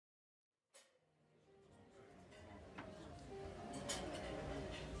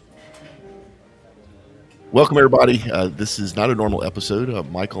Welcome, everybody. This is not a normal episode.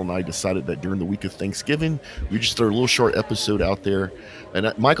 Michael and I decided that during the week of Thanksgiving, we just throw a little short episode out there.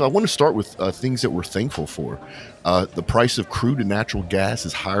 And Michael, I want to start with things that we're thankful for. The price of crude and natural gas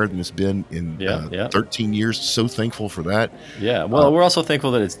is higher than it's been in 13 years. So thankful for that. Yeah. Well, we're also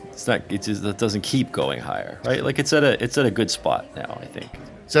thankful that it doesn't keep going higher, right? Like it's at a good spot now, I think.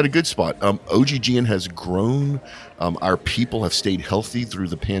 It's at a good spot. OGGN has grown. Our people have stayed healthy through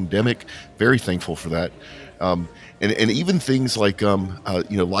the pandemic. Very thankful for that. And even things like,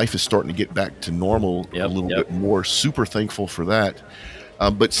 life is starting to get back to normal a little bit more. Super thankful for that.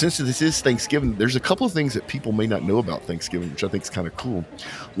 But since this is Thanksgiving, there's a couple of things that people may not know about Thanksgiving, which I think is kind of cool.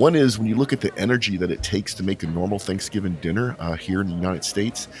 One is when you look at the energy that it takes to make a normal Thanksgiving dinner here in the United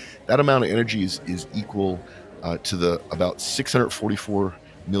States, that amount of energy is equal to about 644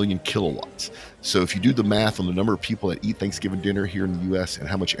 million kilowatts. So if you do the math on the number of people that eat Thanksgiving dinner here in the U.S. and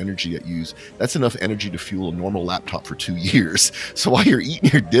how much energy that use, that's enough energy to fuel a normal laptop for 2 years. So while you're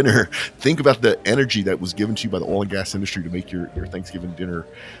eating your dinner, think about the energy that was given to you by the oil and gas industry to make your Thanksgiving dinner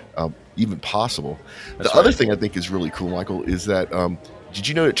even possible. The other thing I think is really cool, Michael, is that did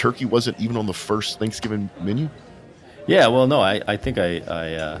you know that turkey wasn't even on the first Thanksgiving menu? Yeah, well, no, I think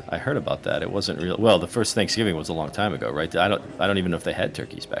I heard about that. It wasn't real. Well, the first Thanksgiving was a long time ago, right? I don't even know if they had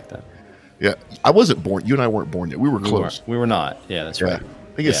turkeys back then. Yeah, I wasn't born. You and I weren't born yet. We were close. We were not. Yeah, that's right.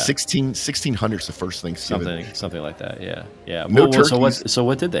 I think it's 1600's the first Thanksgiving. Something like that. Yeah. No turkeys. So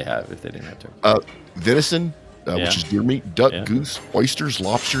what did they have if they didn't have turkey? Venison, which is deer meat, duck, goose, oysters,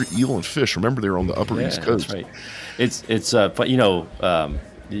 lobster, eel, and fish. Remember, they were on the Upper East Coast. That's right. But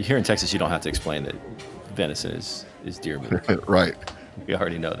here in Texas, you don't have to explain that venison is deer meat. Right. We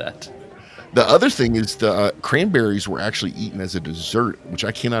already know that. The other thing is the cranberries were actually eaten as a dessert, which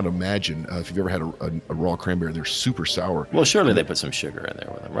I cannot imagine. If you've ever had a raw cranberry, they're super sour. Well, surely they put some sugar in there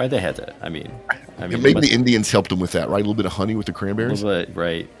with them, right? They had to. I mean, maybe the Indians helped them with that, right? A little bit of honey with the cranberries.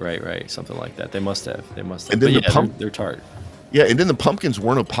 Right. Something like that. They must have. And then they're tart. Yeah, and then the pumpkins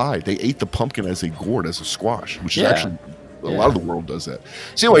weren't a pie. They ate the pumpkin as a gourd, as a squash, which is actually... A lot of the world does that.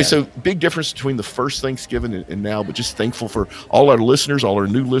 So anyway, so big difference between the first Thanksgiving and now, but just thankful for all our listeners, all our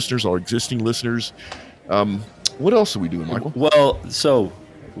new listeners, all our existing listeners. What else are we doing, Michael? Well, so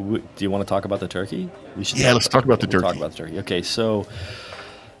do you want to talk about the turkey? Let's talk about the turkey. Talk about the turkey. Okay, so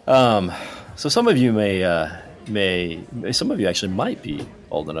some of you some of you actually might be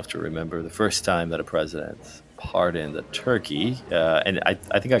old enough to remember the first time that a president pardoned a turkey, and I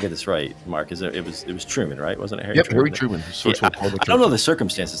think I get this right, Mark. It was Truman, right? Wasn't it Harry Truman? Harry Truman. I don't know the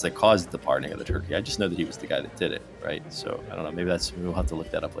circumstances that caused the pardoning of the turkey. I just know that he was the guy that did it, right? So I don't know. Maybe we'll have to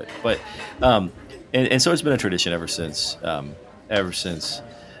look that up later. But and so it's been a tradition ever since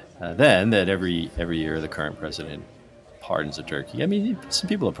then that every year the current president pardons a turkey. I mean, some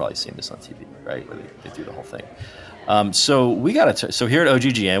people have probably seen this on TV, right? Where they do the whole thing. So here at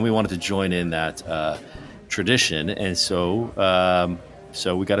OGGN, we wanted to join in that tradition, and so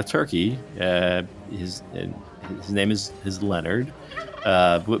we got a turkey. His name is Leonard,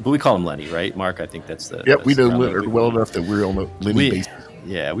 but we call him Lenny, right, Mark? I think that's the... Yep, we know Leonard well enough that we're on the Lenny basis.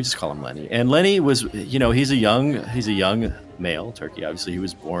 Yeah, we just call him Lenny. And Lenny was, he's a young male turkey. Obviously, he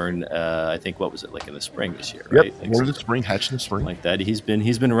was born, I think, what was it, like in the spring this year, right? Yep, born in the spring, hatched in the spring. Like that. He's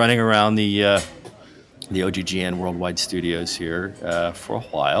been running around the OGGN Worldwide Studios here for a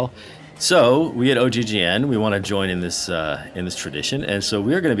while. So we at OGGN, we want to join in this tradition, and so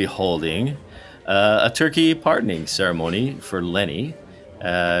we're going to be holding a turkey pardoning ceremony for Lenny.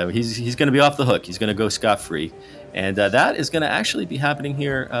 He's going to be off the hook. He's going to go scot-free, and that is going to actually be happening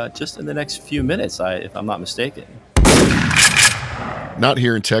here just in the next few minutes, if I'm not mistaken. Not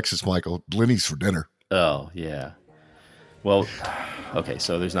here in Texas, Michael. Lenny's for dinner. Oh yeah. Well, okay.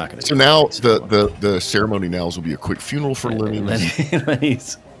 So there's not going to. So now the ceremony now will be a quick funeral for Lenny. Lenny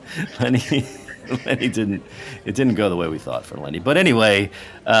it didn't go the way we thought for Lenny. But anyway,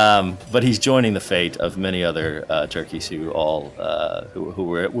 but he's joining the fate of many other turkeys who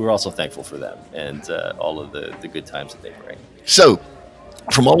we're also thankful for them and all of the good times that they bring. So,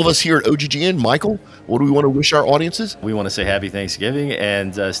 from all of us here at OGGN, Michael, what do we want to wish our audiences? We want to say happy Thanksgiving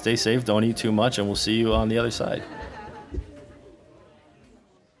and stay safe. Don't eat too much, and we'll see you on the other side.